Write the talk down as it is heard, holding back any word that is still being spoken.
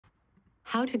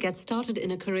How to get started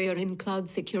in a career in cloud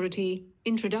security.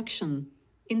 Introduction.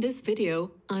 In this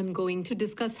video, I'm going to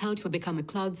discuss how to become a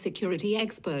cloud security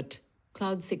expert.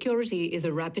 Cloud security is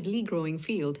a rapidly growing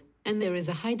field, and there is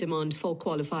a high demand for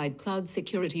qualified cloud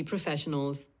security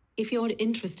professionals. If you're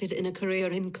interested in a career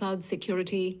in cloud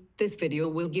security, this video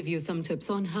will give you some tips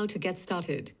on how to get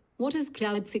started. What is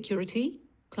cloud security?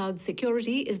 Cloud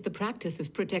security is the practice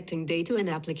of protecting data and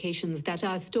applications that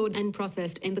are stored and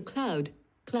processed in the cloud.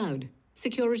 Cloud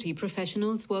security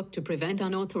professionals work to prevent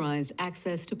unauthorized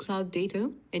access to cloud data,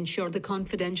 ensure the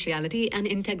confidentiality and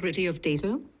integrity of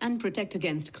data, and protect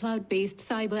against cloud-based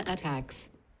cyber attacks.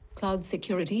 Cloud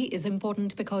security is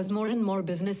important because more and more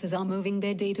businesses are moving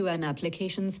their data and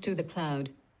applications to the cloud.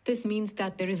 This means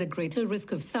that there is a greater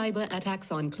risk of cyber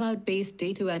attacks on cloud-based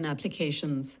data and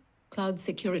applications. Cloud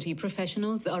security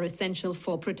professionals are essential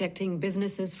for protecting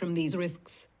businesses from these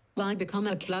risks. Why become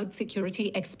a cloud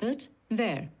security expert?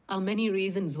 There are many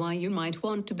reasons why you might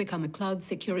want to become a cloud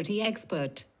security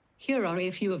expert. Here are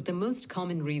a few of the most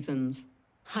common reasons.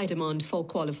 High demand for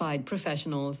qualified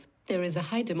professionals. There is a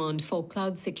high demand for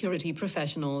cloud security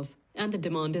professionals, and the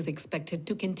demand is expected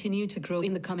to continue to grow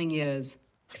in the coming years.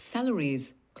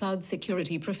 Salaries. Cloud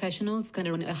security professionals can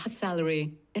earn a high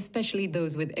salary, especially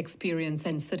those with experience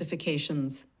and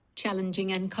certifications.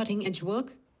 Challenging and cutting-edge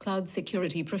work. Cloud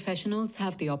security professionals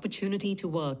have the opportunity to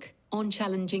work on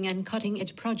challenging and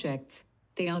cutting-edge projects.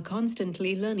 They are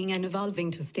constantly learning and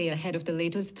evolving to stay ahead of the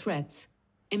latest threats.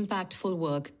 Impactful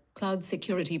work. Cloud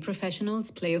security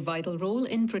professionals play a vital role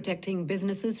in protecting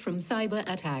businesses from cyber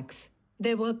attacks.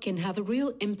 Their work can have a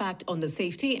real impact on the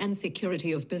safety and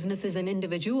security of businesses and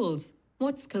individuals.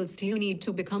 What skills do you need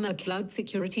to become a cloud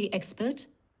security expert?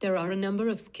 There are a number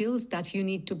of skills that you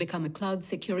need to become a cloud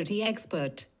security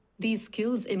expert. These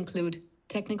skills include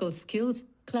technical skills.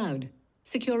 Cloud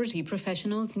security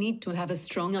professionals need to have a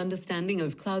strong understanding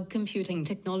of cloud computing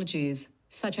technologies,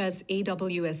 such as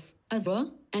AWS, Azure,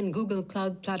 and Google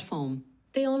Cloud Platform.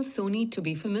 They also need to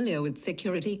be familiar with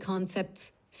security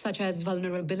concepts, such as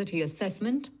vulnerability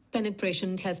assessment,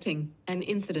 penetration testing, and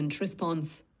incident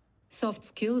response. Soft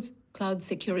skills. Cloud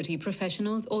security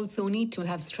professionals also need to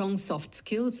have strong soft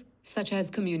skills, such as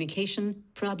communication,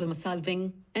 problem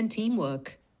solving, and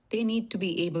teamwork. They need to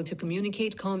be able to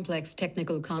communicate complex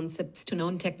technical concepts to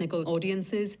non-technical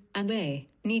audiences, and they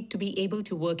need to be able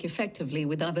to work effectively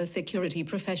with other security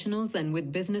professionals and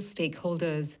with business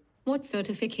stakeholders. What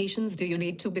certifications do you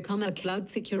need to become a cloud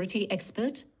security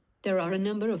expert? There are a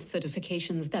number of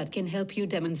certifications that can help you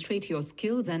demonstrate your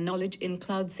skills and knowledge in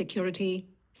cloud security.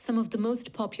 Some of the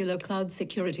most popular cloud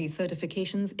security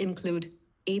certifications include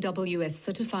AWS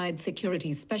Certified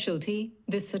Security Specialty.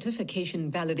 This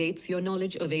certification validates your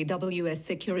knowledge of AWS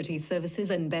security services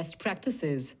and best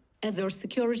practices. Azure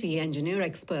Security Engineer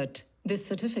Expert. This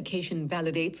certification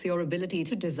validates your ability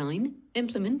to design,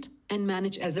 implement, and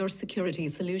manage Azure security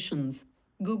solutions.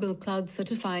 Google Cloud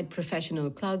Certified Professional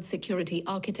Cloud Security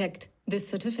Architect. This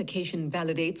certification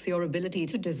validates your ability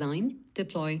to design,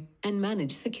 deploy, and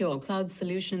manage secure cloud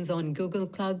solutions on Google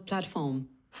Cloud Platform.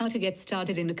 How to get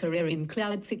started in a career in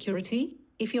cloud security?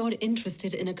 If you're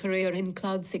interested in a career in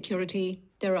cloud security,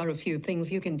 there are a few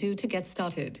things you can do to get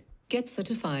started. Get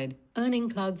certified. Earning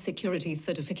cloud security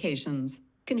certifications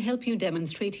can help you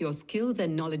demonstrate your skills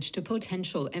and knowledge to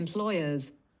potential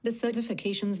employers. The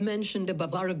certifications mentioned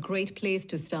above are a great place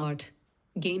to start.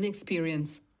 Gain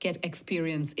experience. Get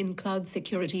experience in cloud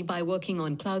security by working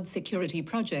on cloud security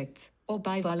projects or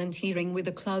by volunteering with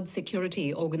a cloud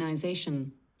security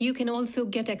organization. You can also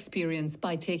get experience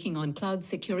by taking on cloud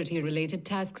security-related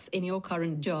tasks in your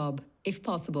current job, if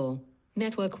possible.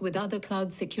 Network with other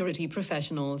cloud security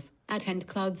professionals, attend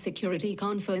cloud security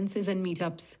conferences and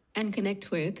meetups, and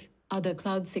connect with other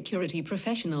cloud security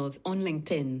professionals on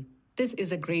LinkedIn. This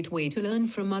is a great way to learn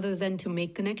from others and to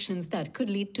make connections that could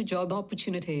lead to job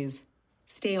opportunities.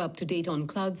 Stay up to date on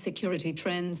cloud security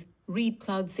trends, read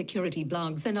cloud security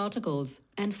blogs and articles,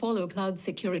 and follow cloud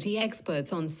security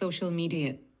experts on social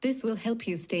media. This will help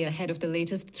you stay ahead of the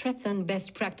latest threats and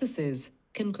best practices.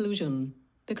 Conclusion.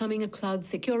 Becoming a cloud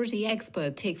security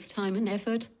expert takes time and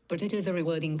effort, but it is a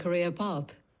rewarding career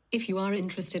path. If you are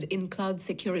interested in cloud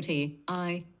security,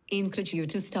 I encourage you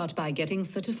to start by getting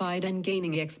certified and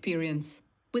gaining experience.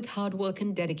 With hard work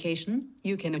and dedication,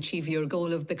 you can achieve your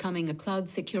goal of becoming a cloud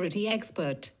security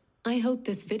expert. I hope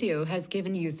this video has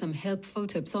given you some helpful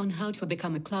tips on how to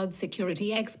become a cloud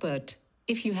security expert.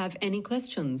 If you have any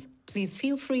questions, please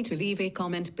feel free to leave a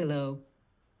comment below.